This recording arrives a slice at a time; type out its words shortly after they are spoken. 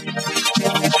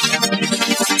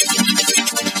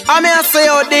I mean, I say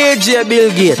your DJ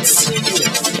Bill Gates.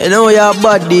 You know you're a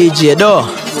bad DJ, though.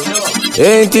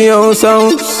 Anything your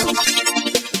sounds.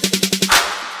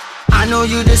 I know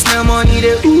you just no money,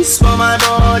 the ooze for my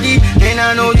body. And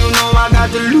I know you know I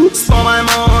got the looks for my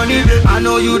money. I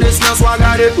know you just no swag,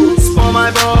 I got the ooze for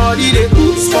my body. The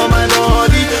ooze for my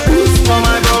body, ooze for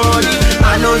my body.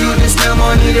 I know you just no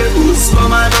money, the ooze for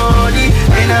my body.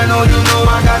 And I know you know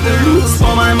I got the looks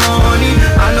for my money.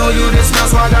 I know you just no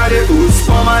swag, I got the ooze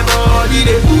for my body.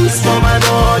 The ooze for my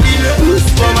body, the ooze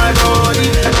for my body,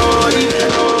 body,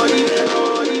 body.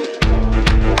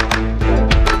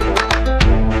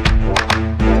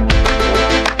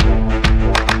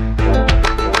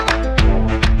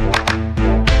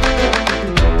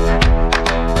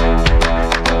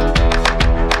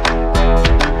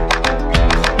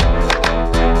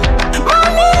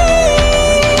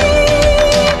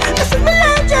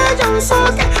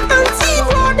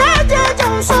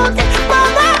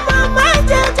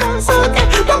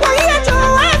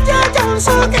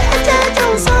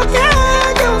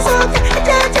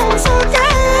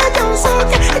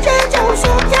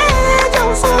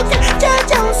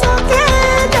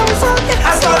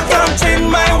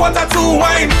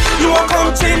 You won't come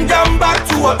change them back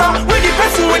to water. With the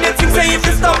person when they think say if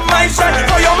you stop my shine,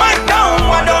 throw your mic down,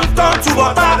 I don't turn to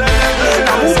butter.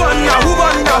 Now who run the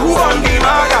maga? Now who run the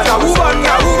maga? Now who run the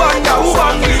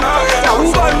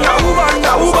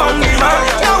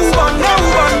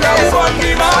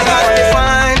maga?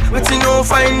 Waiting no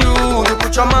find you. You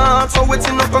put your mouth so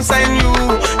waiting no consign you.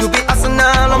 You be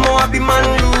Arsenal, I'm more happy man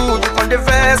you. You on the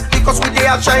vest because we dey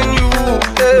outshine you.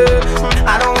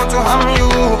 I don't want to harm you.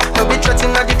 No be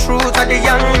threatening at the truth, I dey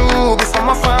yarn you. Before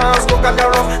my fans go gather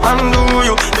off and do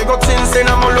you. They got things saying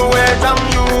I'm all the way damn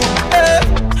you.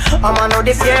 I'ma know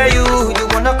they fear you. You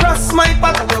wanna cross my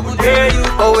path, I will dare you.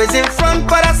 Always in front,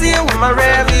 but I see you with my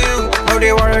review. No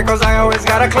they worry cause I always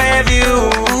got a clear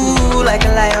view. Ooh, like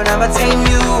a lion, I'ma tame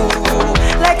you.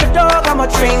 Like a dog, I'ma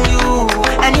train you.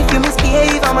 And if you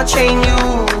misbehave, I'ma chain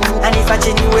you. And if I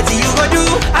chain you, what you gonna do?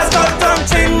 I stop time,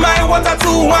 change my water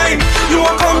to wine. You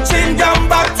won't come change them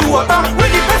back to water. With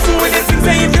the person with the things,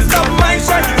 say if you stop my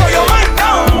shine, throw your mic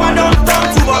down, I don't turn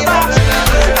to water.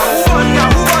 Who won the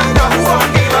maga? Who won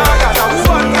the maga?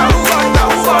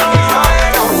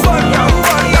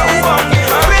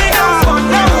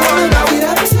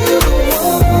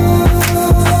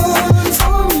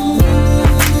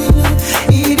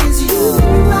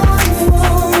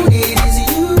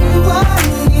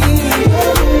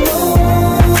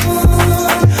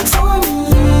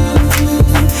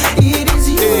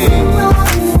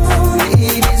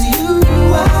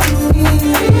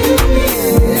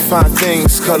 Find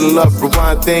things, cuddle up,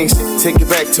 rewind things. Take it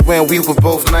back to when we were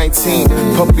both 19.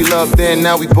 Puppy love then,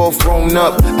 now we both grown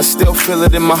up. I still feel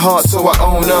it in my heart, so I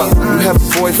own up. You have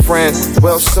a boyfriend,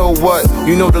 well so what?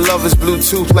 You know the love is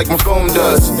Bluetooth like my phone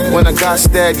does. When I got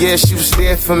stabbed, yeah, she was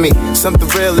there for me. Something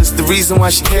real is the reason why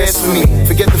she cares for me.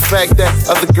 Forget the fact that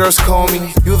other girls call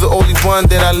me. You the only one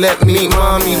that I let meet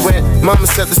mommy. When mama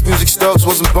said this music stubs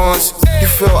wasn't bonds, you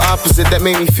feel opposite, that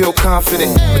made me feel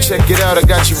confident. But check it out, I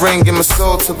got you ring in my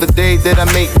soul till the day that I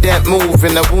make that move.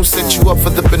 And I won't set you up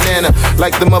for the banana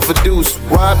like the mother dudes.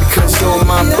 Why? Because you're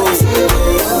my boo.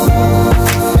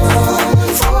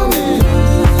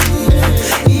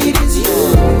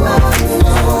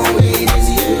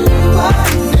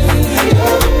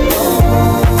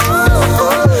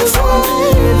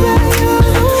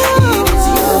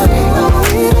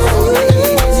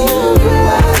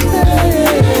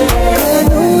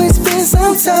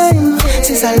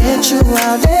 Since I let you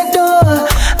out that door,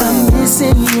 I'm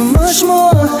missing you much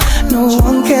more. No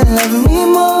one can love me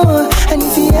more. And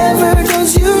if he ever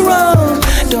does you wrong,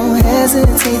 don't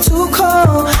hesitate to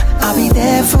call. I'll be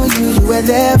there for you, you were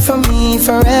there for me,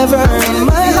 forever in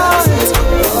my heart.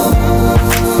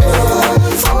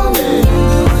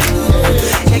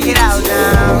 Check it out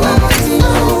now.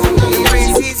 He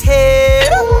raised his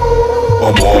head.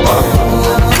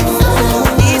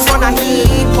 He's on a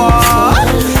hip hop.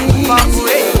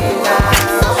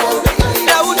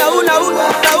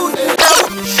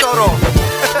 Shut up.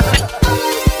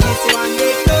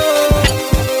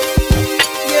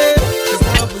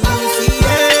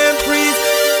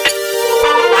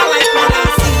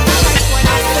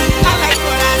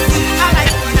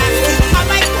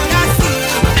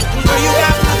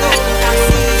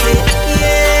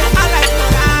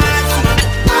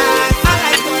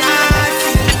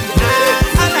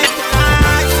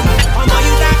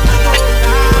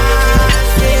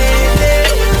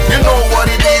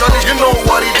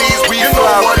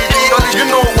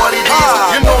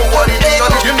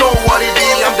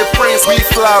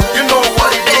 You know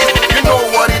what it is, you know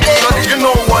what it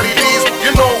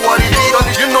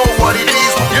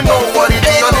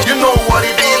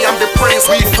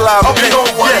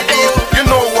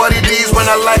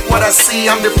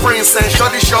sense.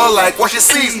 Shorty sure like what she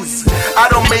sees. I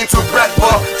don't mean to brag,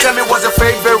 but tell me what's your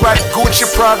favorite, right? Gucci,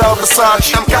 Prada,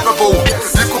 Versace, I'm capable.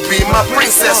 You could be my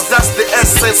princess, that's the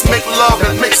essence. Make love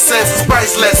and make sense, it's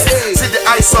priceless. See the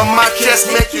ice on my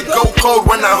chest, make you go cold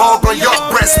when I hug on your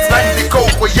breast. Like the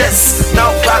coke, well yes.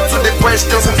 Now back to the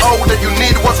questions and all that you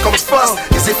need. What comes first?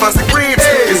 Is it fancy ribs?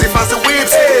 Is it fancy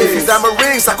whips? If it's diamond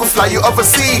rings, I could fly you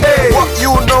overseas. What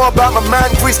you know about my man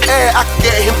Chris Air? I can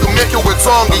get him to make you a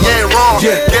tongue, he ain't wrong.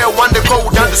 Yeah, one day go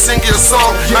down to sing your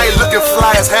song. Now you looking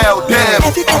fly as hell, damn.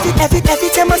 Every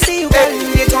time I see you, girl,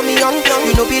 they turn me on.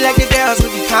 You know, be like the girls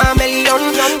with the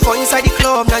chameleon. Go inside the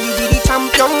club, now you be the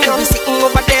champion. You be sitting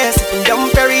over there, sitting down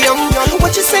very young.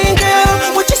 What you saying,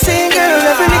 girl? What you saying, girl?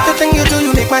 Every little thing you do,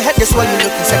 you make my head just while you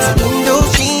looking sexy in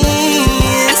those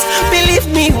jeans. Believe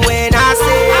me when I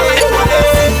say,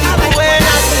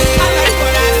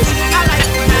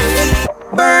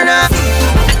 burn up.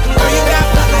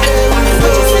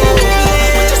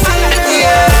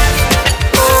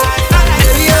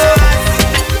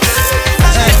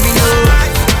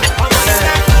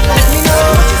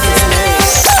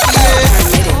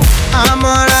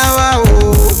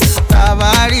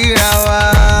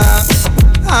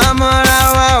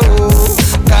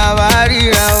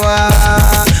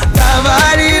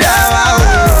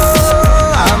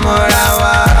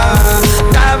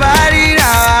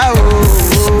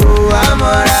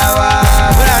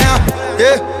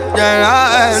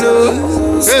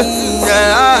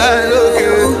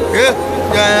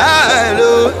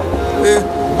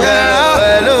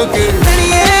 Many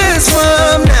years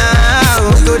from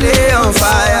now, we go day on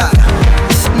fire.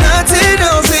 Nothing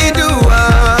else we do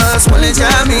us, only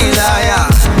tell me liar.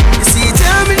 You see,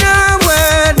 tell me now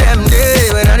where them day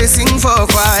when I sing for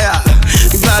choir.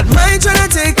 Bad mind tryna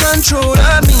take control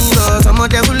of me, but I'm a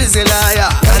devil is a liar.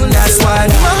 And that's why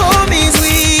my homies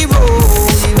we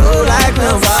roll like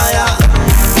no fire.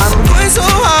 I'm going so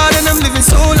hard and I'm living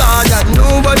so large that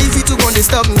nobody fit to gonna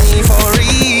stop me for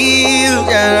real.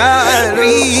 Yeah,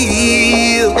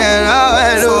 real.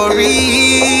 Yeah, for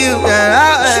real.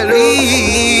 Yeah,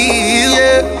 real.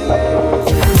 Yeah.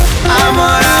 I'm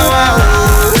on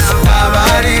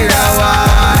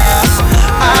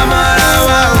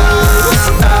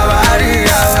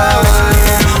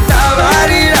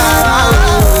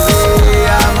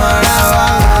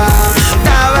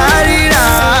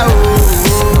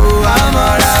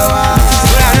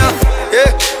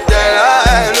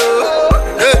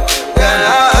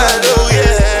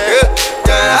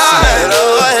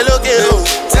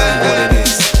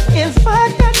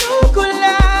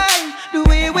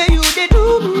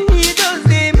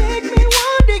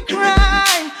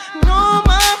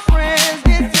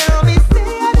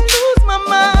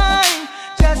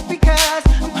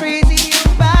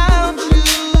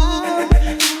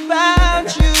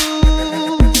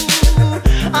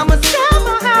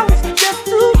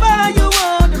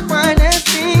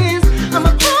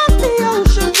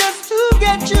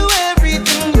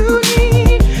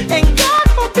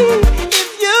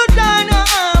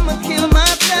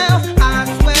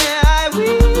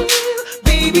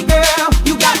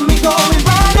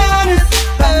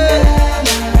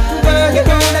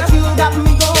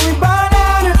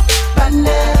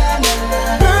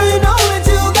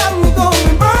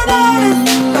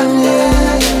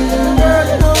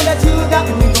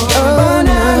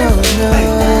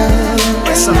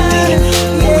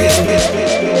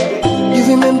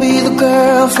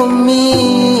for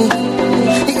me.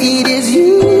 It is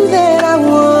you that I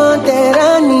want, that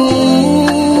I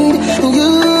need.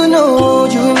 You know,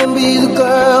 you remember you're the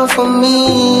girl for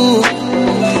me.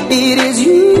 It is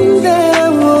you that I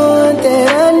want, that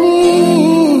I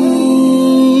need.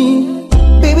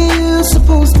 Baby, you're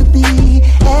supposed to be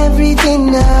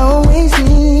everything I always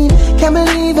need. Can't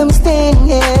believe I'm standing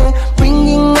here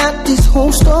bringing out this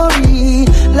whole story.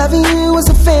 Loving you was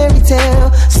a fairy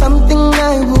tale, something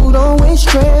I would always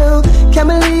trail. Can't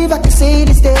believe I can say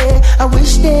this day. I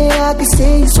wish that I could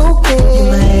say it's okay.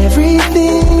 You're my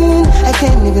everything, I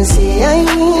can't even say I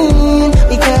am.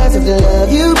 Because of the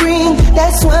love you bring,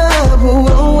 that's why I will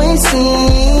always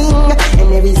sing.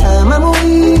 And every time I'm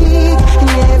weak, and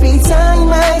every time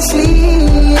I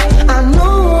sleep, I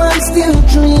know I'm still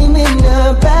dreaming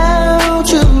about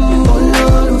you.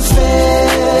 Olólùfẹ́,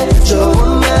 jọ̀wọ́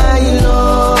máa yí lọ.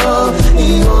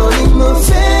 Ìwọ ni mo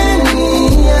fẹ́ ní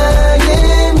ayé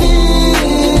mi.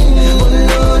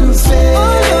 Olólùfẹ́,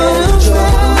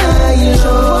 jọ̀wọ́ máa yí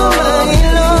lọ.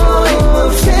 Ìwọ ni mo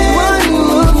fẹ́ ní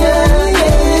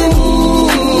ayé mi.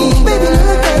 Baby,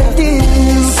 look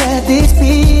at this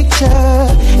picture.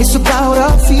 It's about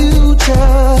our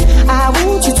future. I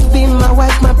want you to be my wife.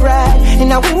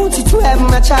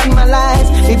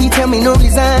 me no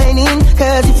resigning.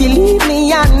 Cause if you leave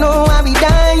me, I know I'll be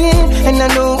dying. And I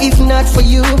know if not for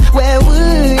you, where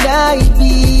would I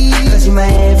be? Cause you're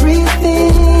my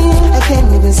everything, I can't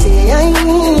even say I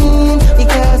mean.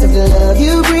 Because of the love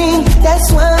you bring,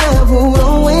 that's why I will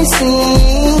always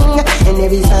sing. And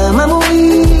every time I'm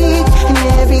weak, and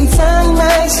every time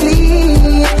I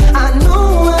sleep, I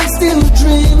know I'm still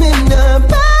dreaming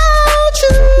about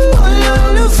you.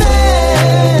 Olólùfẹ́,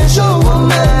 show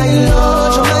my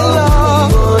love, show my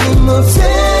love. Ìwọ ni mo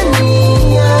fẹ́ ní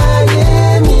ayé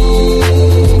mi.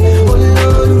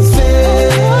 Olólùfẹ́,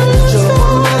 show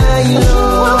my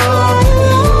love.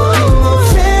 Ìwọ ni mo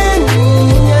fẹ́ ní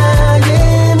ayé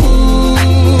mi.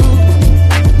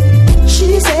 She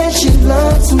said she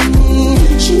loves me.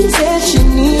 She said she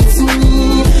needs me.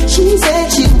 She said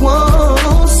she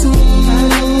wants me.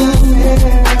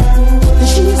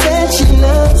 She said she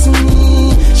loves me.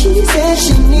 She said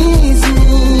she needs me.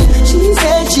 She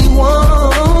said she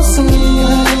wants me.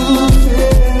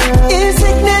 In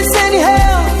sickness and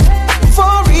health,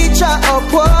 for richer or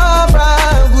poorer,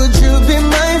 would you be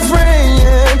my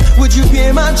friend? Would you be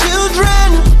my children?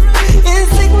 In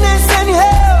sickness and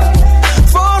health,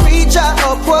 for richer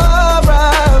or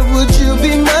poorer, would you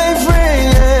be my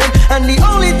friend? And the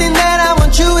only thing that I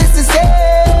want you is to say,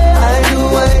 I do,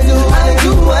 I do, I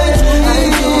do, I do, I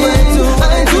do,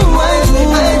 I do, I do,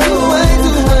 I do, I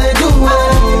do, I do, I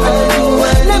do, I do.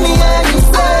 Let me hear you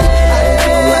say, I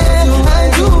do, I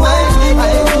do, I do,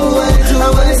 I do, I do. I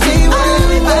wanna stay with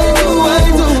you. I do, I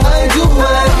do, I do,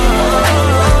 I do.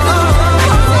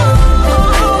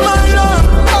 My love,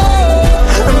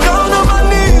 I'm down on my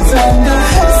knees,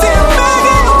 still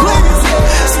begging you, please,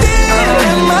 still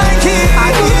in my keys.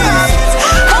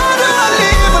 How do I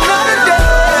live another day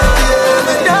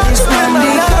without you in my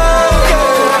life?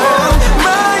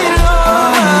 My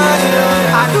love,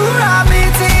 àdúrà mi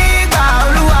ti gbà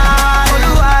Olúwa,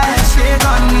 Olúwa ẹ ṣé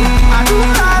gan ni.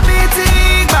 Àdúrà mi ti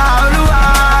gbà Olúwa,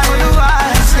 Olúwa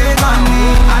ẹ ṣé gan ni.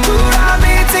 Àdúrà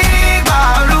mi ti gbà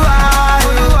Olúwa,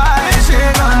 Olúwa ẹ ṣé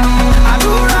gan ni.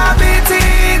 Àdúrà mi ti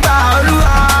gbà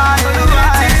Olúwa, Olúwa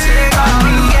ẹ ṣé gan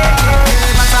ni.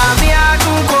 Bàtà mi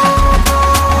adùn kòkó,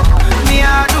 mi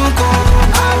adùn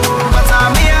kòkó. Bàtà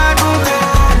mi adùn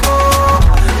kòkó,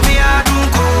 mi adùn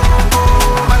kòkó.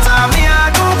 Bàtà mi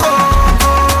adùn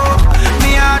kòkó,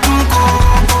 mi adùn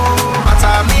kòkó.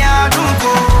 Bàtà mi adùn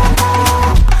kòkó,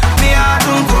 mi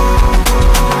adùn kòkó.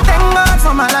 Thank God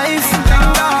for my life,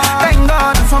 thank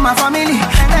God for my family,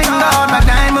 thank God my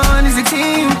diamond is a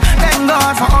king. Thank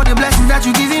God for all the blessings that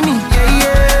you giving me, yeah,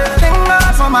 yeah. Thank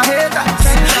God for my haters,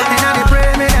 and now they pray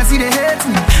me that see they hate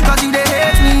me. Cause if they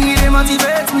hate me, they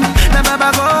motivate me. Now Baba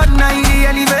God, now he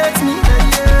elevate me,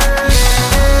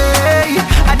 yeah,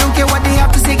 yeah. I don't care what they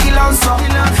have to say, kill on so,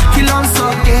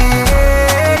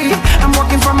 yeah. I'm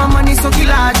working for my money, so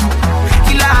kilaji,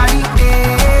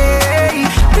 yeah.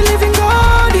 Believe in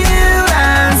God, he'll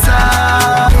answer,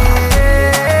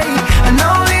 yeah. And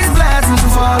all these blessings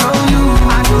will follow you.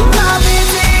 Àdúrà mi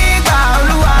ti gbà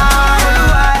Olúwa,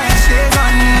 Olúwa ẹ ṣé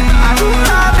gan ni.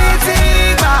 Àdúrà mi ti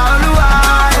gbà Olúwa,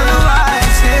 Olúwa ẹ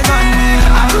ṣé gan ni.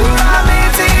 Àdúrà mi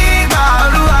ti gbà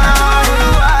Olúwa,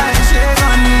 Olúwa ẹ ṣé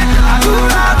gan ni.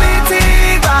 Àdúrà mi ti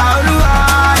gbà Olúwa,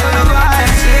 Olúwa ẹ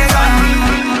ṣé gan ni.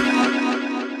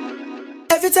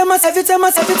 Every time I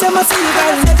see you,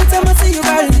 darling. Every time I see you,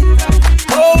 darling.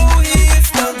 Oh, it's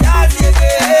not that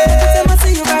again. Every time I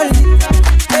see you, darling.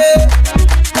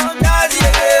 Not that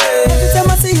again. Every time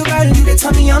I see you, darling, they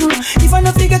turn me on. If I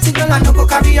no forget it, girl, I no go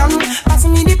carry on. Pass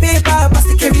me the paper, pass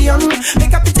the carry on.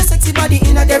 Make a picture sexy body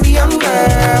in a dairy on,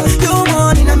 girl. You're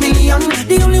one in a million.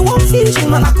 The only one fish in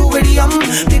my aquarium.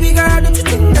 Baby girl, don't you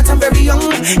think that I'm very young?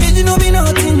 Did you know me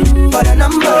nothing but a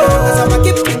number? Cause I'ma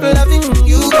keep loving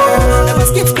you, girl. Never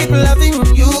skip loving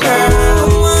you, girl.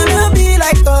 Don't wanna be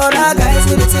like other guys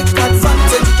when they take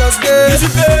advantage of just girl. You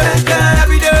should feel that girl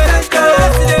every day, that girl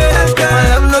every day, that girl.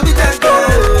 I love no be that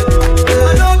girl.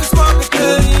 I know it's smart,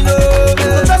 because you know.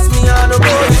 But trust me, I know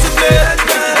more. You should feel that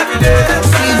girl every day, that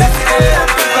girl every day, that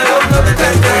girl. I love no be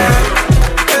that girl.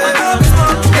 I know it's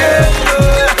smart, because you know.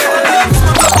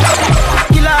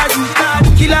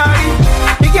 Killari,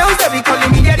 the girls that be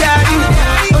calling me their daddy.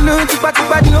 Oh no, tipa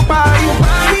ni o pari.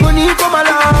 Money come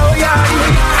along, yeah.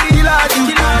 Killari,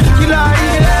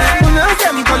 oh no,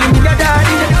 tell me calling me their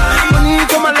daddy. Money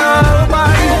come along,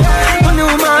 pari. Oh no,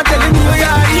 man telling me oh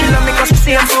yeah. She love me 'cause she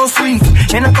say I'm so sweet.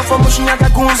 And I come from Mushi, I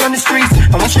got goons on the streets.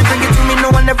 And when she bring it to me, no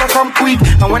one ever come quick.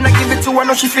 And when I give it to her,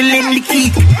 no she feeling the key.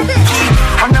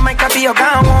 On the mic, I be a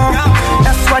guy one.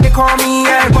 That's why they call me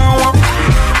everyone.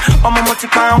 I'm a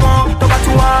multi-pound one. Don't got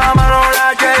to I'm a roll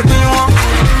like everyone.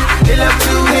 They love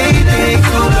to hate, they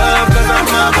to love, cause I'm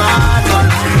a bad one.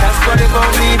 That's why they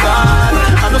call me bad.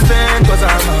 Understand, cause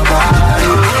I'm a bad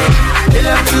one. They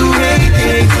love to hate,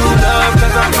 they to love,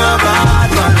 cause I'm a bad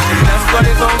one. That's why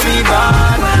they call me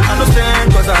bad.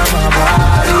 Understand, cause I'm a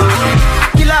bad one.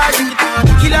 Killari,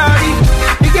 Killari.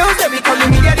 The girls they be calling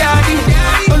me their daddy.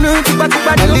 Oh no, too bad, no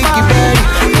bad.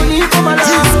 Money for my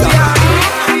love, Killari,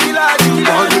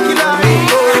 Killari, Killari.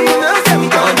 The girls they be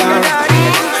calling me their daddy.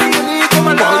 Money for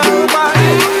my love,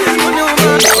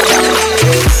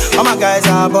 all my guys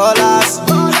are ballers,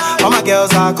 all my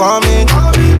girls are coming.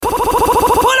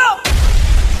 Pull up.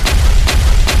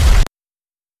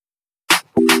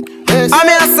 I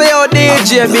mean, I say, oh,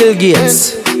 DJ Bill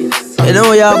Gates. You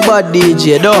know you're a bad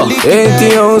DJ, though. Ain't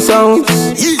your own songs?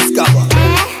 He's got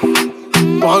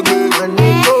one good,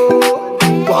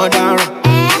 one down,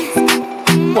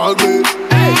 one good.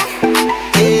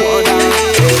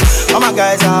 All my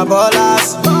guys are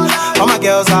ballers, all my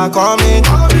girls are coming.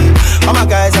 All my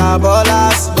guys are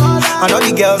ballers, and all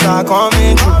the girls are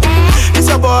coming. It's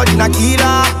your body,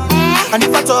 Nakila, and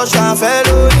if I touch my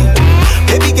felony,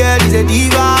 baby girl is a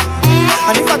diva,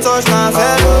 and if I touch my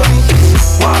felony,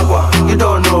 Wagwa, you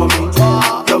don't know me,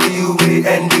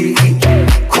 W-A-N-D-E,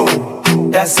 cool,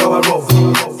 that's how I roll.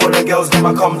 For the girls,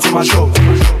 never come to my show.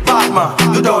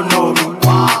 Batman, you don't know me,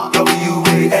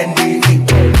 W-A-N-D-E,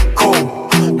 cool,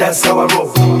 that's how I roll.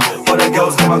 For the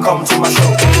girls, never come to my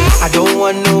show. I don't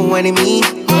want no enemy,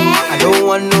 I don't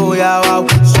want no yawa.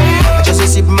 I just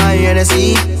sip my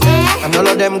energy, and all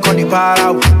of them call the power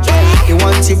out. They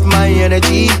want tip my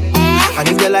energy, and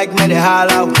if they like me, they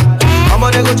holler out. I'm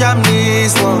gonna go jam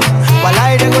this one, while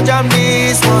I go jam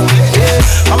this one.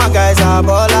 Yeah. All my guys are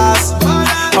ballers,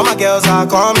 all my girls are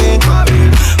coming.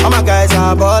 All my guys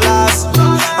are ballers,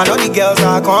 and all the girls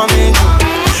are coming.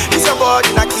 It's your body,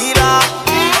 Nakila,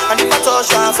 and if I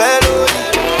touch my felony,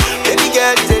 baby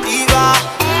girl is a diva,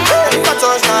 and if I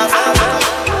touch my felony.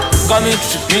 Coming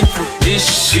to been through this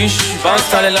shit.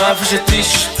 Bounce all in my fish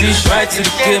tish. Right to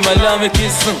the game, I love me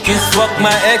kiss him. Kiss fuck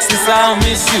my exes, I don't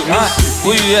miss you.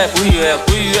 Who you at? Who you at?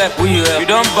 Who you at? Who you at? You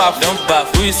don't buff.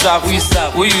 Who you stop? Who you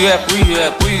stop? Who you at? Who you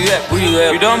at? Who you at? Who you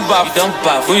at? You don't buff.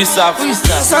 Who you stop? Who you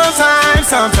stop?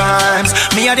 Sometimes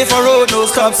me a dey for road, no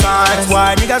stop signs.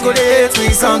 Why niggas go dey hate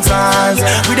me sometimes?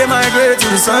 We dey migrate to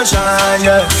the sunshine,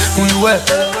 yeah. Who you at?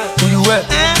 Who you at?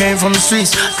 Came from the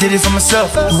streets, did it for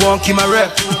myself. You won't keep my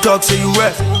rep, you talk say you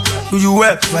rep. Who you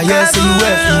rep? Why yes say you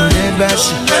rep? You know that bad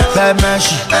shit, bad man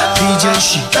shit, DJ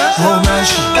shit, old man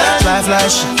shit, fly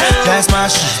shit, that's my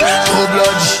shit, cold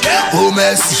bloody, old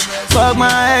messy. Fuck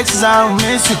my exes, I don't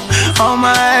miss you. All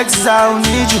my exes, I don't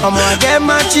need you. I'm gonna get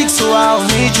my chicks, so I don't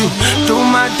need you. Do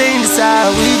my thing, that's how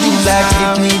we do. Like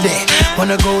take me there,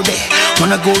 wanna go there,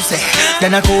 wanna go there,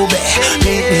 then I go back.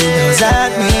 Make me those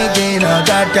at me, then I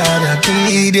got yeah.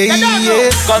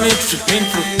 Coming to been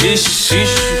through this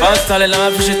shit. Bounce all in my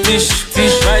fish tish.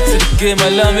 Right to the game, I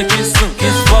love me kiss him.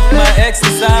 Kiss fuck my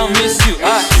exes, I don't miss you. Who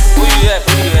you at?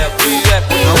 Who you at? Who you at?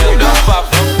 Who you at? Don't pop.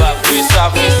 Who you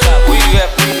stop? Who you stop? Who you at?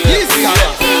 Who you at?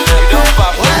 Who you at? Don't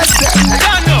pop.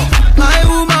 My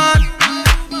woman,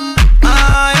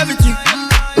 my everything.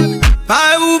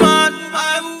 My woman,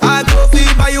 I go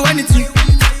feel buy you anything.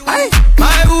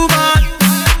 My woman,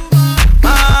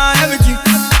 my everything.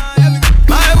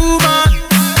 My woman,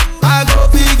 I go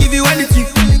feel give you anything.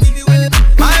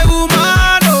 My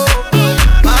woman, oh,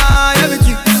 my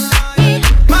everything.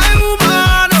 My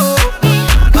woman, oh,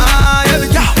 my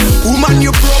everything. Woman,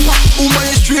 you proper, woman,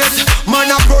 you straight. Man,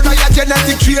 a brother, your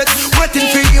genetic trait. Waiting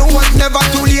for you was never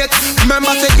too late.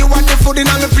 Remember, said you want the food in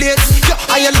on the plate. Yeah,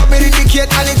 I love me indicate,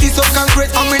 and it is so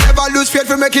concrete. And we never lose faith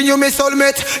for making you my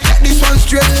soulmate. Get this one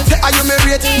straight, say are you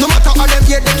married? No matter how them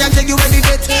yet, they can't take you any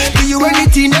date. Do you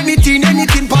anything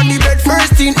pon the bed?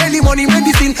 First thing, early money,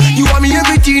 medicine. You want me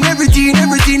everything.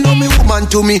 No, me woman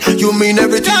to me, you mean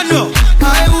everything. Yeah, no.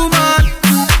 My woman,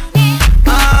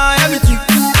 my everything.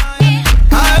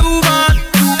 My woman,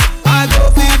 I go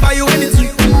feel buy you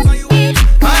anything.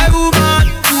 My woman,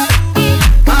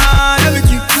 my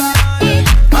everything.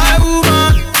 My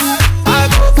woman, I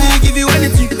go feel give you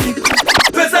anything.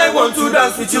 First I want to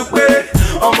dance with you, babe.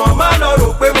 I'm a man or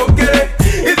a babe, okay.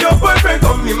 If your boyfriend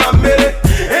come in my mail,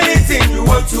 anything you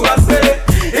want to ask me.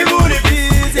 Even if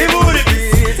it's, even if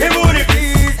it's, even if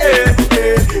it's,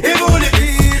 even if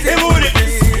it's, even if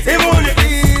it's,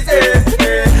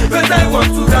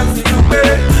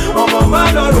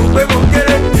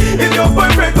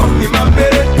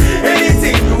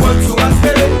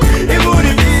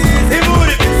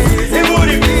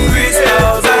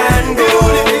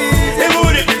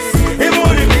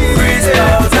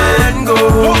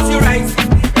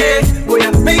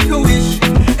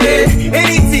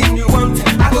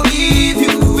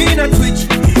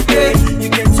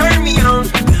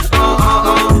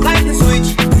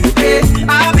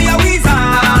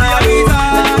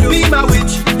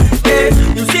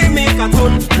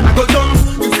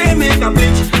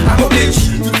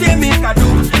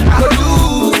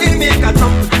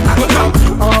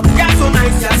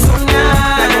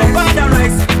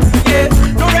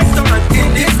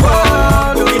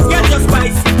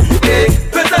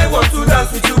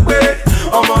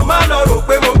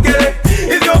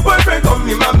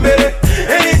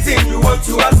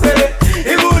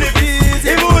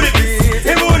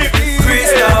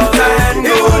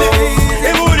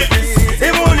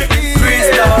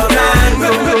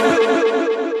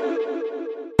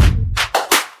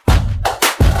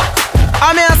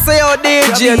 Come here, say your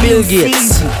DJ Bill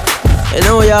Gates. You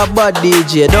know you're a bad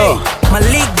DJ, though.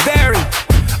 Malik Berry.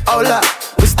 Hola,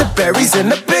 Mr. Berry's in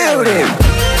the building.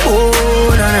 Oh,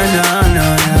 na na na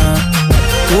na na.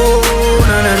 Oh,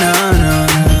 na na na na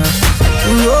na.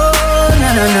 Oh, na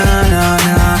na na na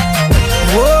na.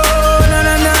 Oh, na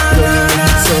na na na na.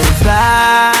 So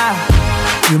fly,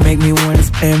 you make me wanna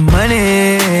spend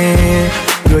money.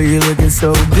 Girl, you looking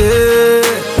so good.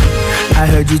 I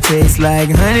heard you taste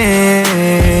like honey.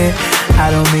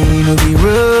 I don't mean to be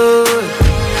rude.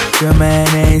 Your man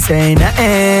ain't say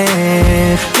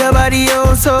nothing. Your body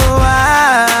oh so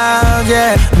wild,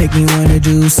 yeah. Make me wanna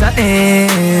do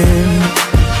something.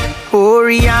 Oh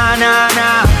Rihanna,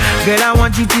 nah. Girl, I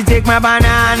want you to take my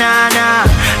banana, nah.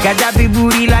 Got that big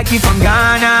booty like you from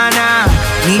Ghana, nah.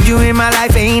 Need you in my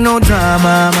life, ain't no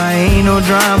drama, ma. Ain't no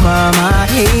drama, ma.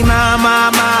 Hey, mama,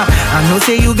 ma. I know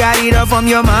say you got it up from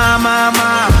your mama,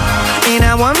 ma. And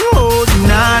I wanna hold you,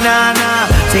 nah, nah, nah.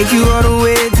 Take you all the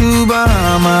way to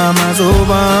Bahamas, oh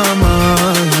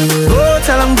Bahamas, yeah. Oh,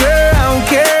 tell them, girl, I don't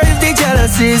care if they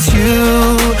jealous, it's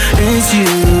you, it's you.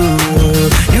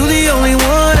 You the only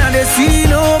one I just see,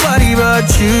 nobody but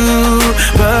you,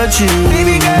 but you.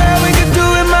 Baby girl, we can do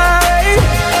it my way.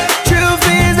 Truth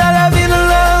is, I love you the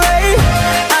long way.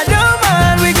 I don't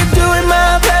mind, we can do it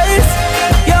my place.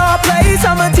 Your place,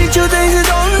 I'ma teach you things you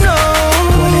don't know.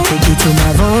 Wanna take you to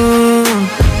my room.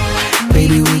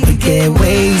 Baby, we could get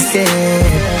wasted.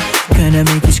 Gonna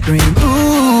make you scream,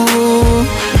 ooh.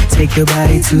 Take your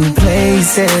body to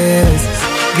places.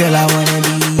 Girl, I wanna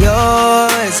be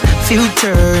yours.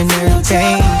 Future and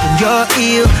everything. When you're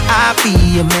ill, I'll be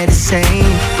your medicine.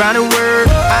 Round the world,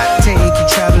 I'll take you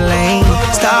traveling.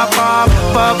 Stop off,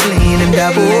 bubbling and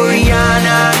double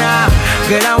Rihanna, nah.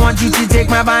 Girl, I want you to take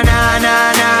my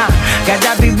banana, nah. Got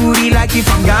that big booty like you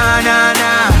from Ghana,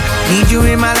 nah. Need you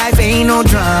in my life, ain't no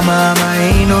drama, ma.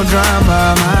 Ain't no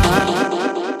drama, ma.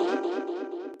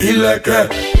 Ileke.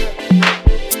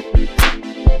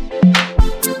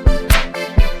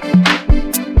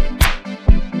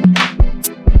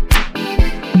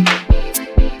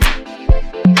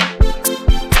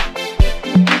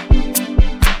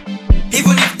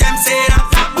 Even if them say that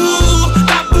taboo,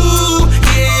 taboo,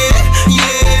 yeah,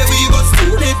 yeah, we go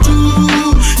still they do.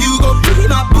 You go be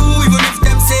my boo. Even if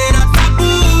them say that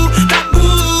taboo,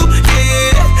 taboo,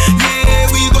 yeah, yeah,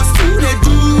 we go still they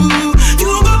do.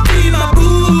 You go be my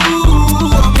boo.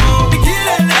 I'm on the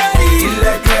killing lady,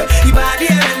 you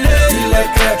body lady,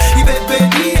 you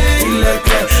baby,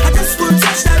 I just want to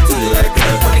touch that too. For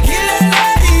the killing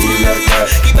lady,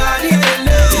 you body lady.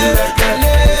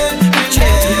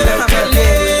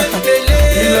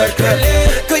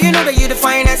 Girl, you know that you're the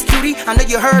finest cutie. I know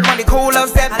you heard when the cold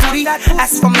loves that booty.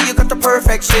 As for me, you got the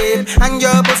perfect shape, and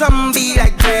your bosom be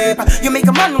like grape. You make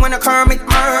a man wanna commit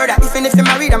murder. Even if you're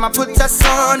married, I'ma put us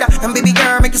under. And baby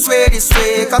girl, make you swear this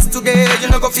way, cause today you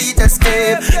know go feet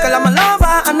escape. Girl, I'm a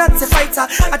lover, I'm not a fighter.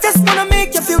 I just wanna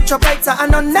make your future brighter.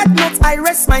 And on that note, I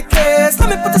rest my case. Let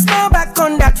me put a smile back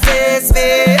on that face.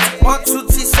 Want to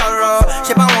see sorrow.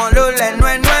 She ma want low and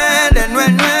when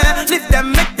lift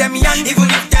them, make them young. Even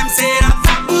if them say that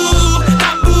taboo,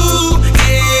 taboo,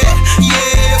 yeah,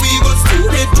 yeah, we go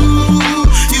still they do.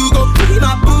 You go be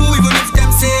my boo. Even if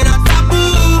them say that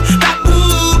taboo,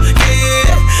 taboo,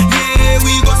 yeah, yeah,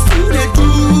 we go still they do.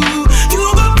 You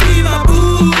go be my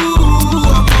boo.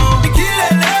 I'm on the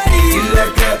killing lady,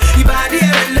 you body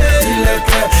lady,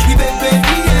 you baby,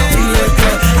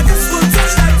 I just want to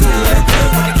touch that too.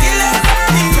 For the killing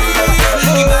lady,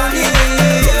 you body lady.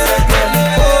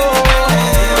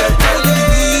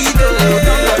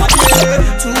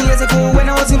 2 years ago when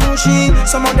I was in Mushi,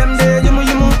 some of them there, you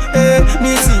move, eh.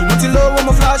 Me see, me low, I'm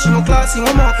a flashy, I'm classy,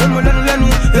 I'm a lenu,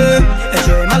 eh.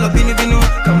 Enjoy my love, binu,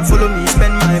 come follow me,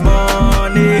 spend my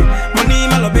money. Money,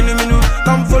 my love, binu,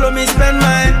 come follow me, spend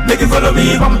my. Make it follow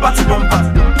me, bumper to bumper.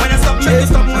 When I stop, make it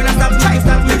stop, when I stop, try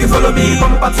stop. Make it follow me,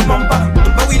 bumper to bumper.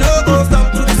 But we don't go stop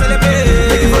to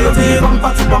celebrate. Make it follow me, bumper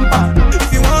to bumper.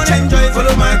 If you want to enjoy,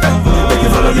 follow my convo. Make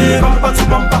it follow me, bumper to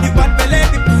bumper. You bad belly,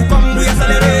 people come, we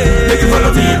accelerate. Make it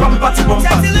follow me, bumper to bumper.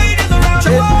 Sexy ladies around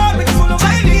the world, make it follow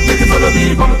Chinese. Make it follow me,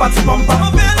 bumper to bumper. My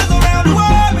fellas around the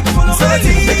world, make it follow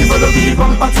Chinese. Make it follow me,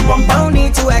 bumper to bumper. Don't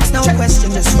need to ask no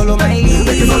question, just follow my lead.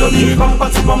 Make it follow me, bumper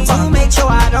to bumper. To make sure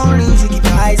I don't lose, you keep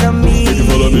your eyes on me. Make it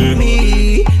follow me,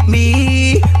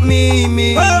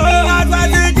 me. Oh, I'd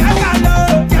rather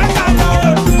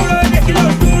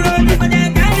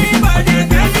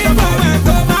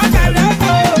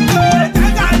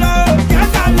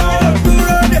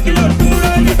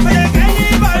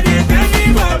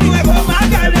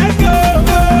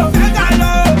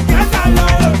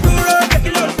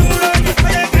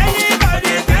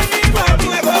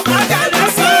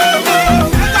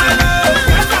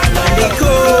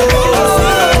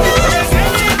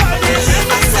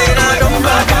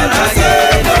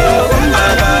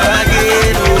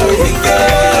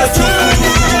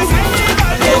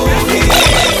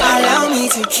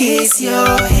kiss your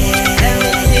hand. Let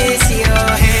me kiss your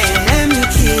hand. Let me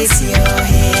kiss your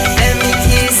hand. Let me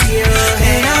kiss your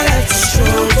hand. I like to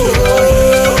stroke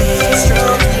your hand.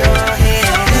 Stroke your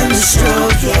hand. Let me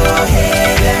stroke your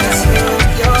hand. Let me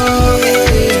stroke your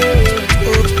hand.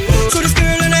 So this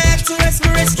girl and I have to ask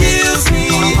her, excuse me,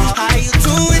 how you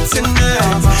doing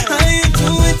tonight? How you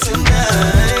doing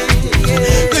tonight?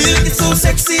 Girl, you looking so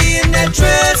sexy in that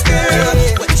dress, girl.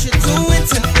 What you doing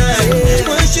tonight?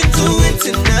 What you doing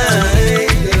tonight?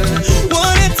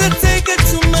 Wanted to take her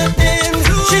to my dance.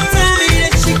 She told me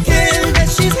that she can, that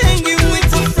she's hanging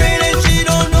with a friend and she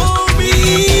don't know me.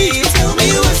 Tell me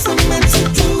what's I'm meant to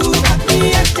do. Got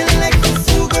me acting like a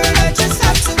fool, girl. I just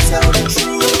have to tell the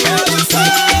truth. Girl, you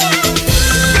fine.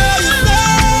 Girl, you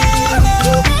fine.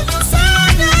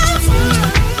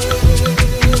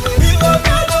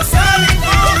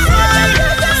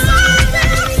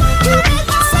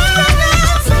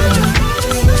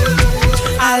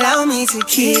 Allow me to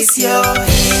kiss your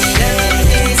hand. Let me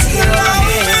kiss your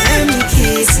hand. Let me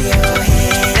kiss your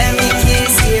hand. Let me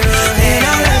kiss your hand. I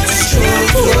like to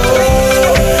stroke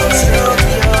your hand. Stroke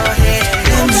your hand.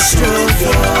 Let me stroke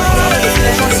your hand.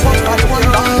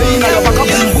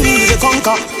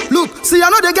 Look, see I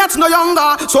know they get no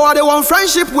younger, so I they want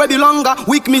friendship where be longer.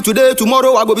 Weak me today,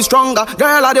 tomorrow I go be stronger.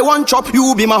 Girl, I they want chop,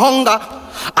 you be my hunger.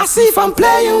 I see if I'm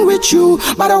playing with you,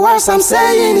 but the words I'm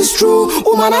saying is true.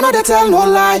 Woman, I know they tell no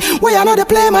lie. Way I know they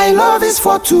play, my love is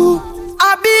for two.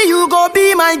 I be you, go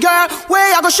be my girl.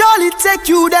 Way I go surely take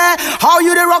you there. How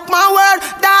you they rock my world,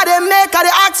 that they make I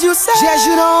they ask you say. Yes,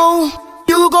 you know.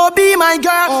 You go be my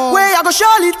girl. Way I go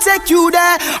surely take you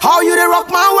there. How you they rock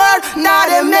my world, now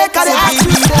they make I they ask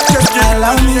you say.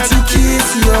 Allow me to kiss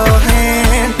your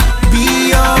hand.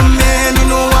 Be your man, you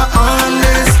know I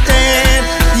understand.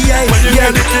 Yeah,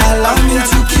 yeah. Allow me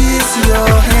to kiss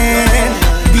your hand.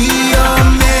 Be your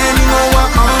man, you know I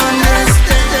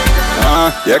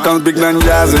understand. Here comes Big Man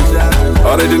Jazzy,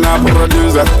 original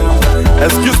producer.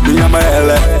 Excuse me, I'm a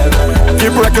LA.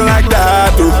 Keep rocking like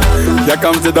that too. Here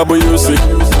comes the WC,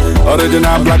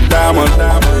 original Black Diamond.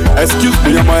 Excuse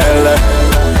me, I'm a LA.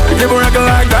 Keep rocking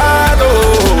like that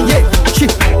too. Yeah,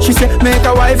 she said make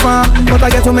a wife but I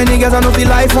get too many girls I know feel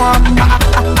life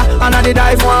and I did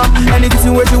die for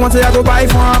anything where she wants I go buy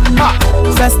for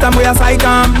first time we a sight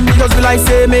just be like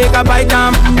say make a bite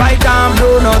no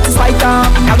not to fight I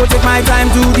go take my time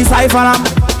to decipher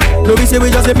no we say we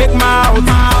just a big mouth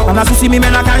and as you see me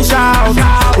men I can shout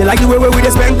they like the way we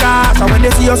just spend cash and when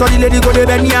they see us all the ladies go they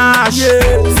bend yash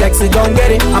sexy gon' get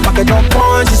it I'm back a jump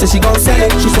punch she said she gon' sell it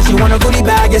she said she wanna goodie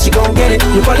bag yeah she gon' get it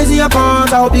your policy your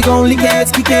cons I hope you gon' lick it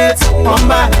speak it one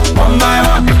by one 2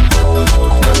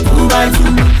 by 2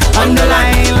 on the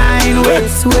line wait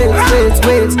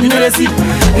you know they see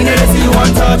you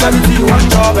want touch everything you want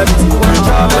job everything you want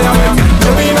job you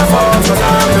be my fault cause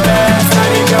I'm the best I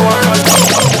think you want us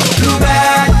too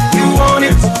bad you want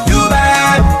it too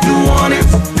bad you want it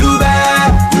too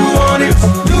bad you want it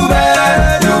too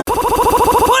bad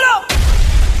pull up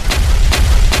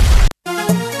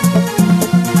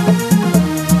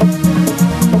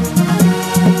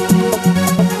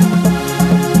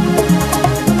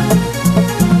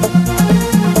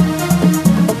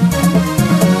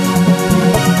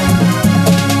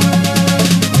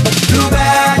you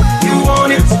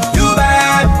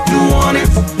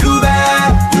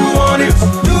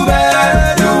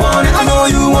bad,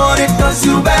 you want it cause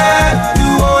you bad,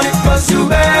 you want it cause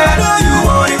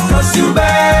you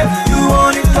bad, you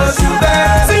want it cause you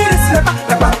bad. See this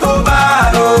lepa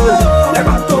tobado,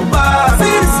 lepa tobado.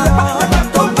 See this lepa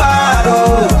tobado,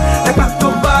 lepa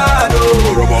tobado.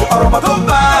 Aroma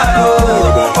tobado,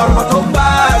 aroma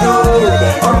tobado,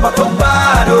 aroma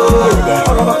tobado,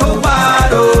 aroma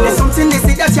tobado. There's something they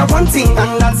say that you're wanting,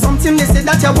 and that's something they say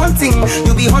that you're wanting.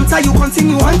 You be hunter, you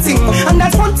continue hunting, and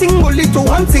that's one thing will lead to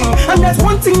one thing, and that's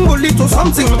one thing will lead to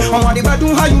something. And what they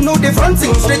do, how you know they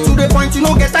fronting, straight to the point, you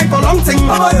know get time for long thing.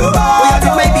 Oh yeah,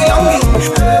 this may be longing.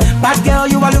 Bad girl,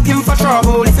 you are looking for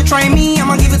trouble. If you try me,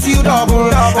 I'ma give it to you double.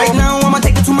 Right now, I'ma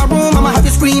take it to my room, I'ma have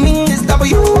you screaming this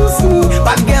WC.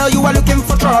 Bad girl, you are looking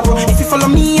for trouble. If you follow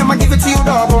me, I'ma give it to you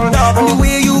double. And the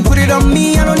way you put it on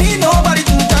me, I don't need nobody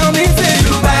to tell me say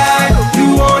you bad,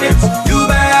 you want it, you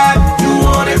bad, you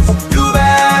want it, you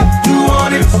bad, you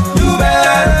want it, you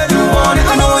bad, you want it.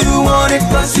 I know you want it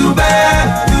cause you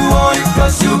bad, you want it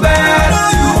cause you bad,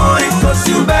 you want it cause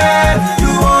you bad,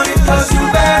 you want it cause you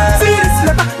bad. See this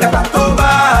lepa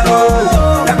tobado,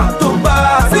 lepa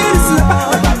tobado. See this lepa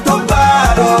tobado.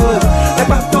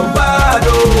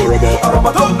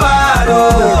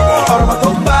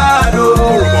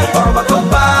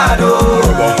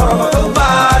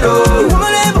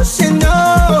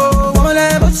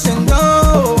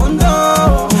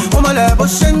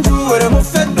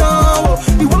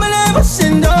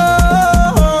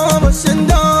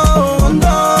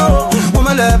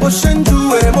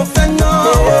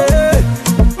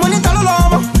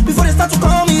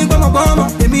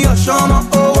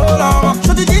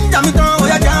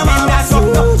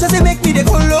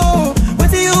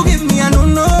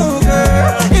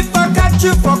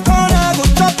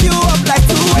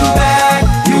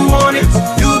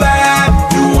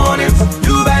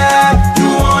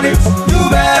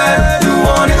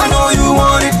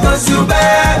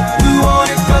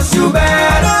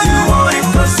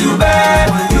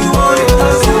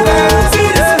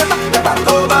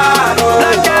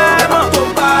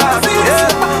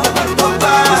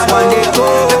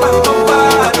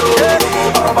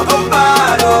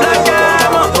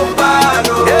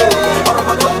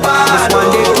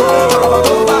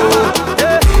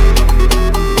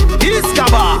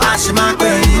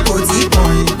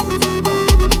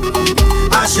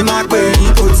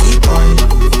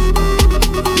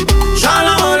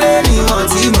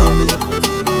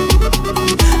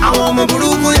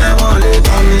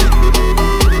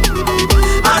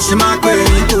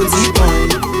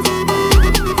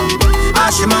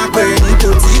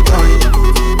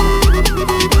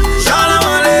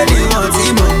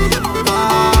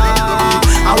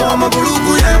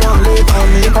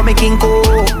 King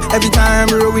Cole. Every time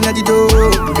we roll in at the door.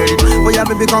 Oh yeah,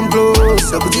 baby, come close.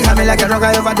 So put you have me like a drug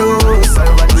I overdose.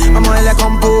 I'm on like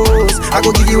compose. I go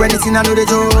give you anything, I know the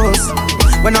toast.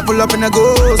 When I pull up in a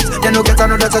ghost, then no get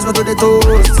another touch me to the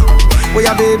toast. Oh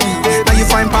yeah, baby, now you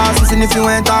find passes, and if you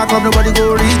ain't talk up, nobody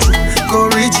go reach you. Go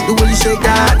reach you. The way you shake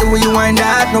that, the way you wind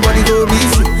that, nobody go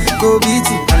beat you. Go beat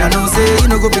you. And I know say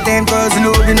you know go pretend 'cause you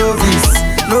know the novice.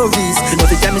 Novice. You know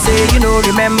the time me say you know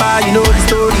remember, you know the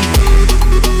story.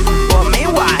 But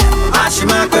meanwhile,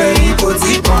 Ashima Query put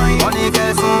it point. Money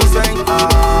gets on swing.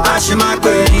 Ashima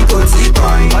Query put it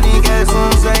point. Money gets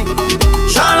on swing.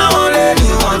 Shala won't let me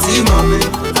want him on me.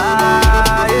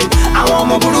 I want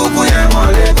my buruku yeah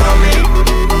won't let me.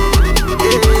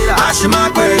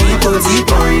 Ashima Query put it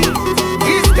point.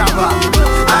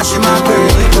 Ashima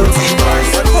Query put it point.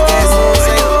 Money gets on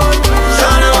swing.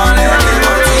 Shala won't let me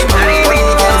want him on me.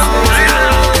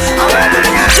 I want my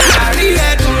buruku. Àríyé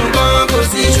dùn gan kò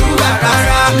sí ṣúgà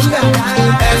rárá.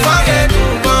 Ẹ̀fọ́ yẹn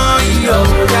dùn gan iyọ̀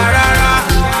kò dá rárá.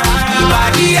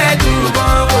 Ìbàdí yẹn dùn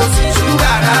gan kò sí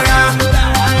ṣúgà rárá.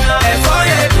 Ẹ̀fọ́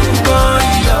yẹn dùn gan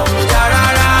iyọ̀ kò dá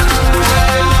rárá.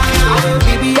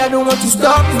 Baby, I don't want to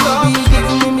stop. Baby,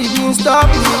 giving me being stop.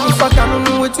 If I can't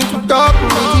know what to talk,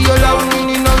 baby, your love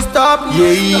me non-stop.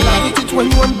 Yeah, I love it when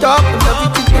you on top. I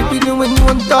love it baby when you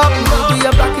on top. Baby,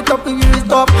 I back it up and you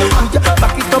stop.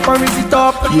 Back it up and raise it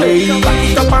up. Yeah, back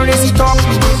it up and raise it up.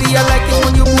 Baby, I like it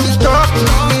when you put it up.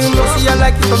 Baby, you know see I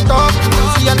like it on top. You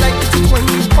see I like it when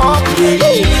you pop. Yeah,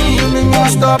 you make me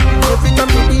stop. Every time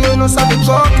baby you know sabi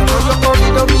talk. I know you call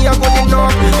it on me I go the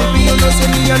knock. Baby you know say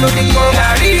me I know the go.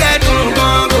 Àríyé dùn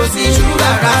gan kò sí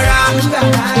ṣúgà rárá.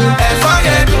 Ẹ̀fọ́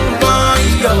yẹn dùn gan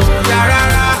iyọ̀ kò dá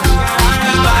rárá.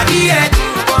 Ìbàdí yẹn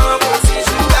dùn gan kò sí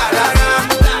ṣúgà rárá.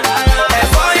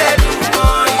 Ẹ̀fọ́ yẹn dùn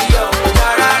gan iyọ̀ kò dá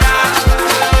rárá.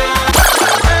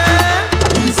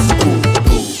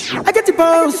 I get the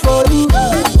pounds for you.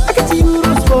 I get the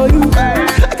euros for you.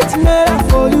 I get the naira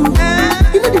for you.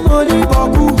 You know the money,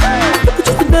 Baku. You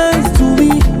just be nice to me.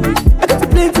 I got the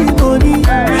plenty money.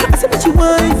 I said that you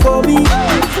wine for me.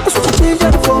 That's what you change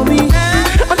that for me.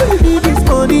 I know you need this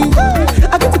money.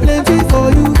 I got the plenty for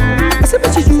you. I said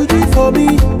that you do it for me.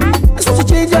 That's what you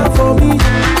change that for me.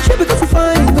 She because you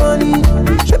find money.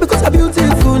 She because I'm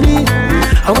beautifully.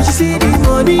 And when she see the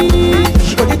money,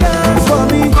 she got the dance for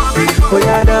me. Oh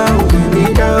yeah, down,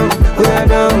 baby down. Oh yeah,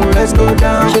 down, let's go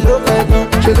down. She look at me,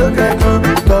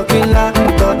 talking loud.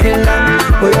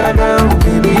 Oh yeah, down,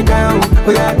 baby down.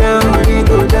 Oh yeah, down, we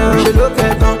go down. She look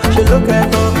at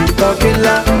me, talking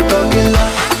loud.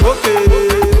 Okay,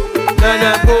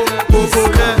 nana go,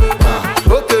 na.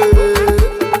 Okay,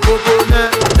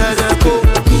 nana go.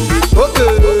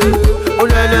 Okay, oh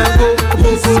nana go,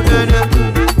 nana.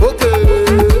 Okay,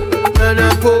 nana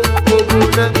go,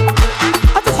 na.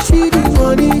 After she see the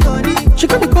money, she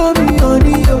gonna call me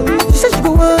honey. She said she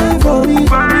go wine for me.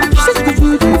 She said she go do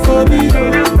it for me.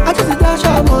 I just dash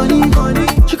her money.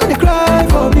 She gonna cry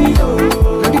for me.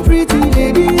 Now the pretty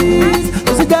ladies,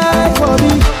 just die for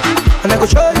me. And I go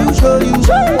show you,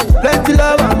 plenty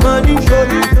love and money, show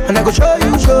you. And I go show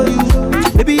you,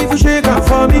 maybe if you shake her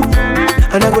for me.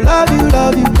 And I go love you,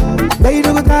 but you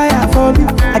don't go tire for me.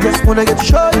 I just wanna get to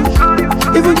show you.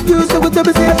 Even you say what up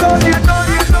say I told you.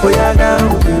 Oh yeah,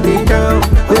 down, baby down.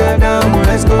 Oh yeah, down,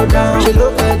 let's go down. She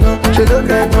look at me,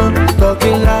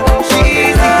 talking loud.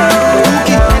 She's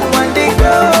on one day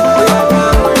go. Oh yeah,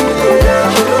 down, baby down.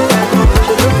 She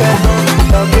look at me,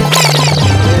 talking.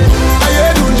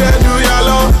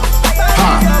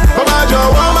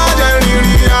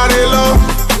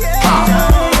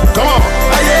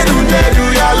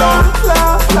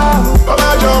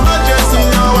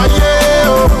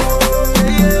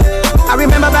 I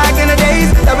remember back in the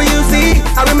days, WC.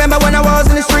 I remember when I was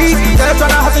in the streets, just trying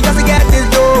to hustle just to get this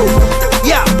dough.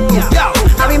 Yeah.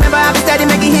 I remember I was steady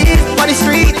making hits for the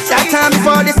street. That time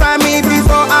before this time, me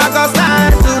before I got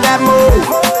signed to that move.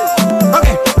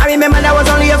 Okay, I remember that was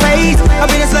only a phase of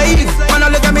being a slave. When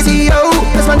I look at me, CEO,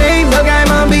 that's my name. Look,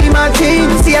 I'ma be my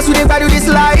team. See us, we didn't do this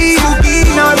life.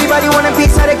 Now everybody want a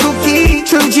piece of the cookie.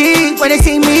 True G, when they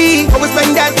see me, always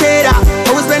spend that cheddar.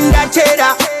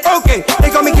 Okay,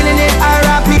 they call me killing it,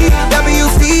 R.I.P.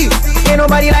 WC, ain't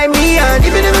nobody like me. And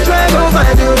if you never try, go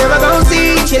find you, never gon'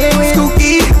 see. Chillin' with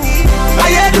Cookie.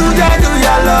 I do that, do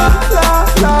ya love.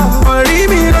 Only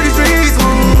me on the streets,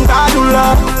 I do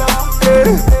love.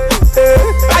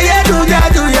 I do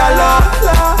that, do ya love.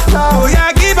 Oh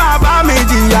yeah, give up on me,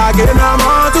 I get no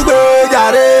more to go,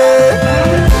 jare.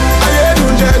 I do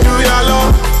that, do ya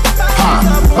love.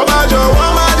 Baba Joe,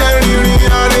 Mama, Jerry,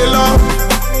 I love.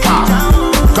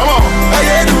 Come on,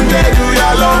 I do that, do ya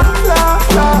love.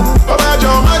 Baba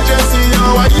Joe, Majesty,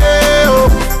 oh yeah.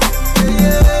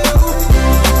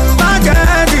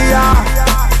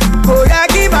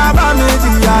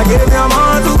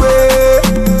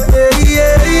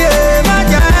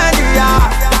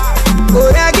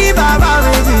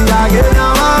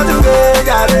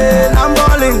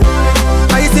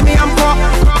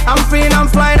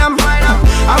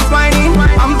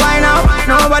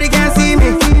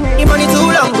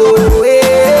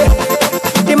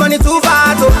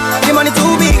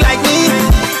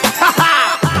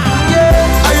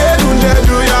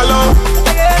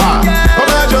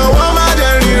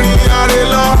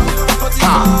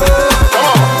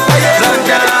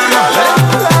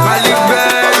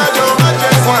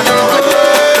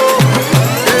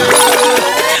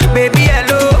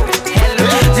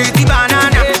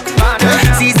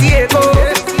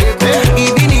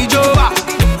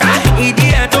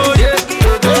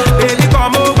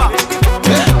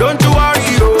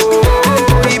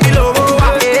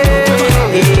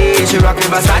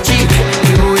 Versace.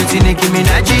 You go with Nicki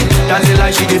Minaj, dancing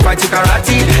like she dey fight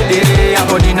karate. Hey, I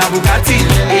body na Bugatti.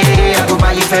 Hey, I go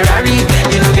buy you Ferrari.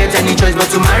 You don't get any choice but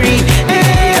to marry.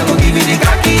 Hey, I go give you the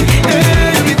khaki.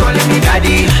 Hey, you be calling me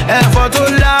daddy. Photo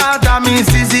la, that means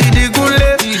Sisi di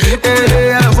Kule.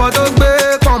 Photo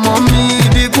gbe, come on me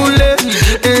di Kule.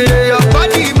 Your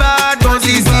body bad, don't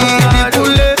Sisi di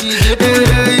Kule.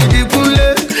 Di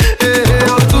Kule,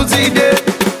 Tutti de.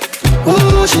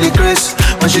 Oh, she the grace,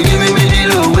 when she give me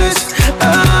the low waist.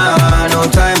 No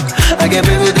time, I get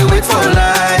paid with the wait for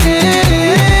life.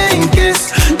 In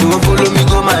case you won't follow me,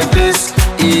 go my place.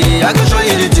 Yeah, I can show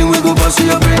you the thing, we go bust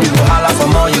your brain. You go holla for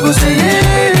more, you go say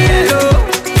hello.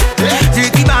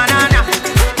 Ziki banana,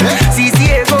 Sisi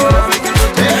ego.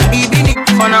 Ibini,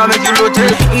 wanna make you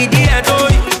rotate. Idi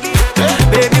etoy,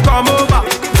 baby come over.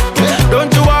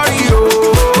 Don't you worry,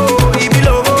 oh, Ibi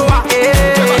logo.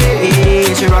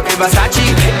 Hey, she rockin' Versace.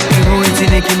 You go into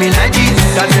Nicki Minaj,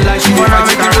 dancing like she Wanna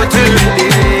make you rotate.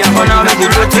 Hey, I wanna make you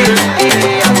rotate.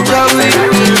 Hey, I'm going.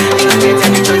 You don't get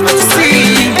any choice but to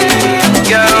see.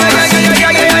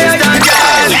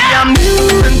 I'm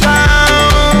new in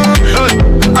town.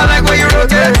 I like where you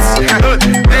rotate,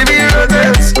 baby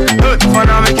rotate.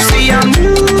 Wanna make you see I'm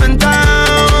new in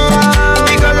town.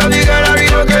 Because of the girl I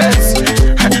relocate,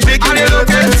 make you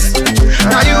relocate.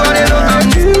 Now you are the look, I'm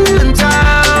new in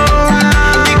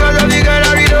town. Because of the girl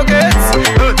I relocate,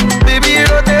 baby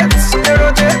rotate,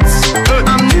 rotate.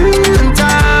 I'm new in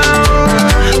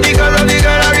town. Because of the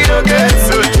girl I relocate,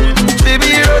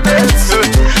 baby rotate.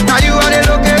 Now you are the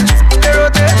locate,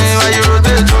 rotate. Why you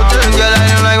rotate, rotate? Girl I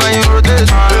don't like when you rotate.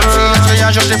 See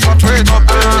I just a front rate up,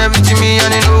 everything me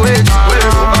and it no wait.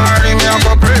 Already me I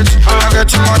cooperate. I get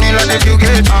your money like the Bill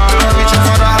Gates. With your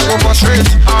father I go for straight.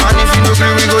 And if you no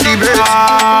clear we go debate.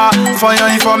 For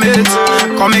your informate,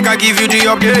 come make I give you the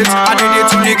update. I did it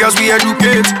to the girls we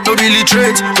educate. No be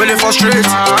literate, really frustrate.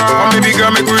 Come baby girl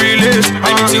make we relate.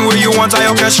 Anything where you want I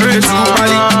orchestrate. Blue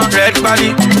body, red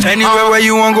body. Anywhere where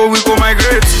you want go we go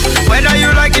migrate. Whether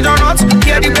you like it or not,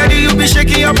 yeah the belly you be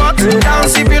shaking your butt.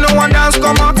 Dance if you no one dance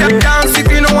come out. Dance if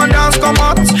you no one dance come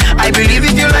out. I believe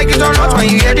if you like it or not, when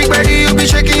you hear the belly you be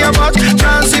shaking your butt.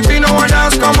 Dance if you no one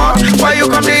dance come out. Why you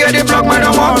come there the block my no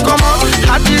want come out.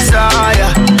 Hot desire,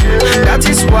 that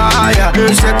is why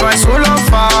you set my soul on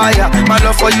fire. My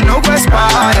love for you no go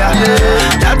expire.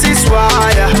 That is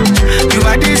why you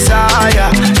my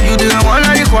desire. You the one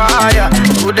I require.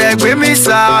 Would they give me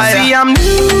sire? See I'm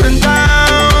new in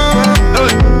town.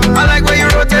 I like where you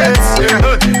rotate,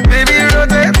 baby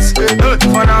rotate.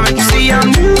 Wanna make you see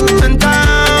I'm new in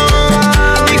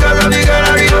town. Because of the girl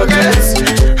I relocate,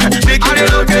 make you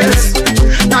relocate.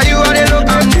 Now you are the look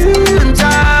I'm new in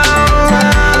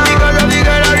town. Because of the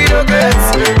girl I relocate,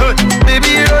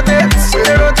 baby rotate,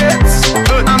 rotate.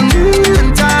 I'm new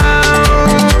in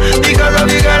town. Because of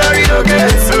the girl I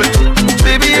relocate,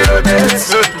 baby rotate.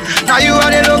 Now you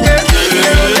are the locate.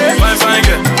 Fine, fine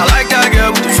girl, I like that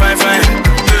girl with the fine, fine.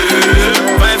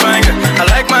 Fine, fine girl, I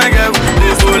like my girl with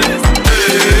the bullet.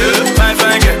 Fine,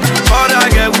 fine girl, all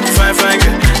that girl with the fine, fine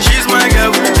girl. She's my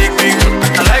girl with the big, big one.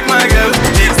 I like my girl with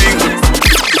the big, big one.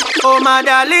 Oh my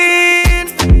darling,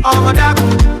 oh my dark,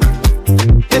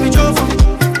 baby Jofa,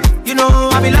 you know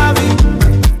I be loving.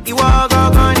 You walk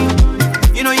out on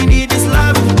it, you know you need this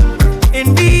love.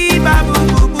 Indeed, babu,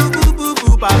 boo, boo, boo, boo,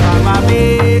 boo, ba, ba, ba,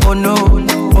 ba. Oh no,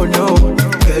 oh no,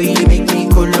 girl you make me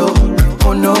colo.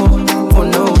 Oh no, oh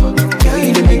no, girl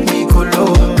you make me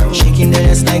colo. Shaking the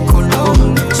ass like colo,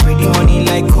 spreading money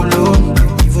like colo.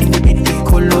 Even the bit they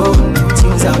colo,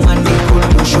 things are man they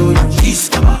colo. Show you this,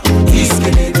 this,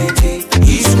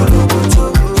 this,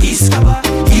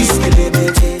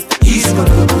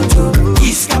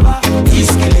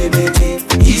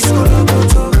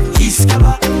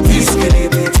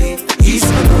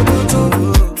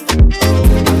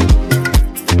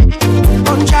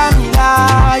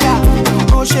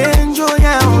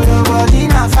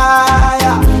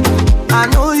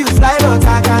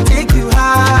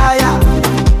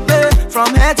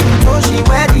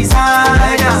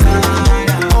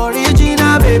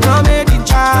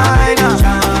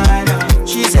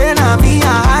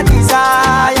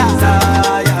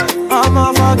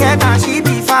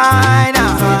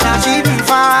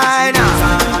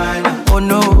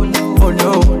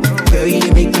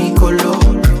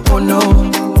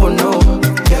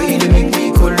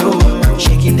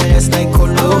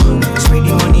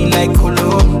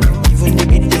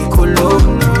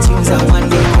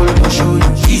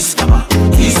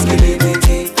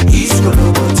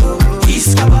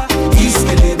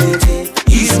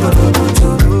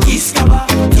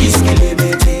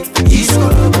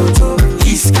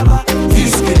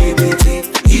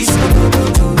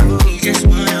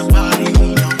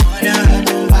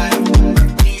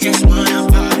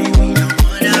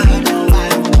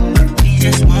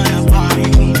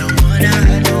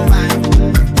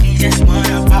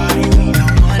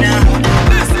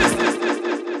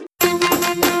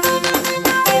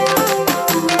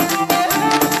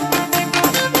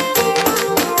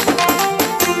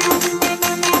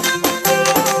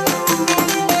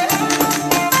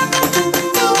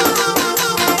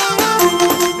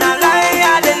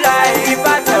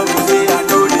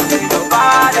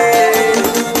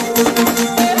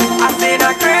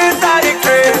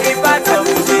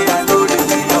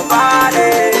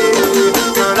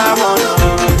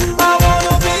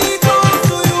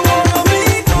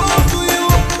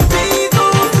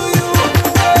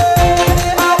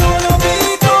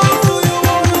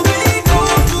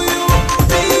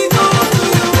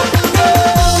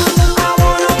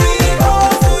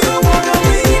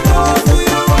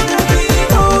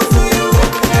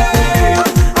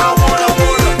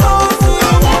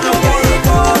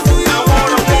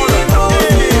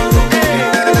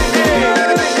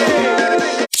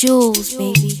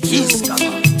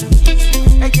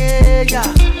 yeah.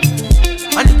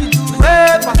 And if you do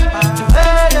it, papa,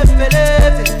 fele,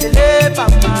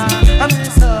 papa, I'm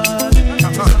sorry,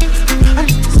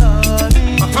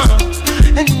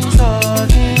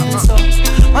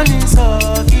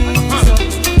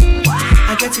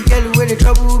 I get to girl where they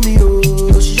trouble me,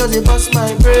 oh. She just dey bust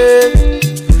my brain.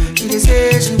 She dey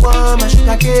say she want my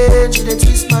sugar cane. She dey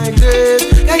twist my brain.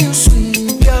 Yeah, you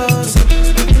sweet, yourself.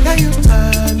 Yeah, you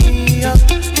turn me up.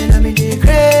 And I'm in the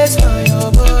grace for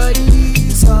your body.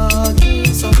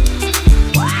 Sucking, so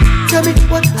tell me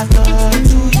what I've done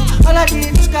to you. All I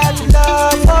did is got to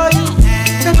love for you.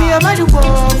 Tell me I'm the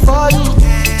one for you.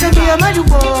 Tell me I'm the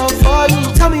one for you.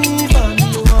 Tell me if I'm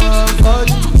the one for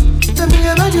you. Tell me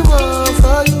I'm the one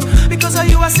for you. Because of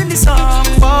you I sing this song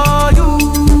for you.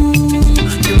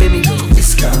 You made me go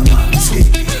Iskama,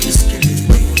 skate, iskele,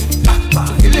 akba,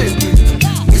 ilebe.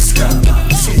 Iskama,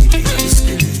 skate,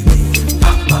 iskele,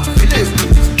 akba, ilebe.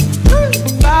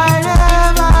 I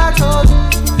never told you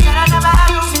that I never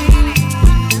had no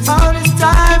feelings. All this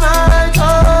time I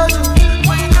told you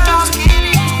when you know I was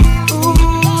kidding.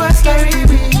 Ooh, it's scary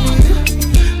me.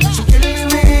 She killing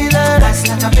me, that ass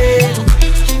like a baby.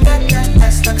 She got that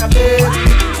ass like a baby.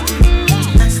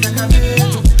 Ass like a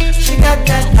baby. She got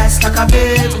that ass like a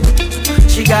baby.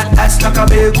 She got ass like a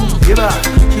baby. Give her.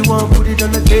 She won't put it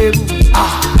on the table.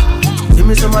 Ah, give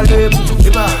me some of label.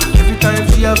 Give her. Every time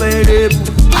she available.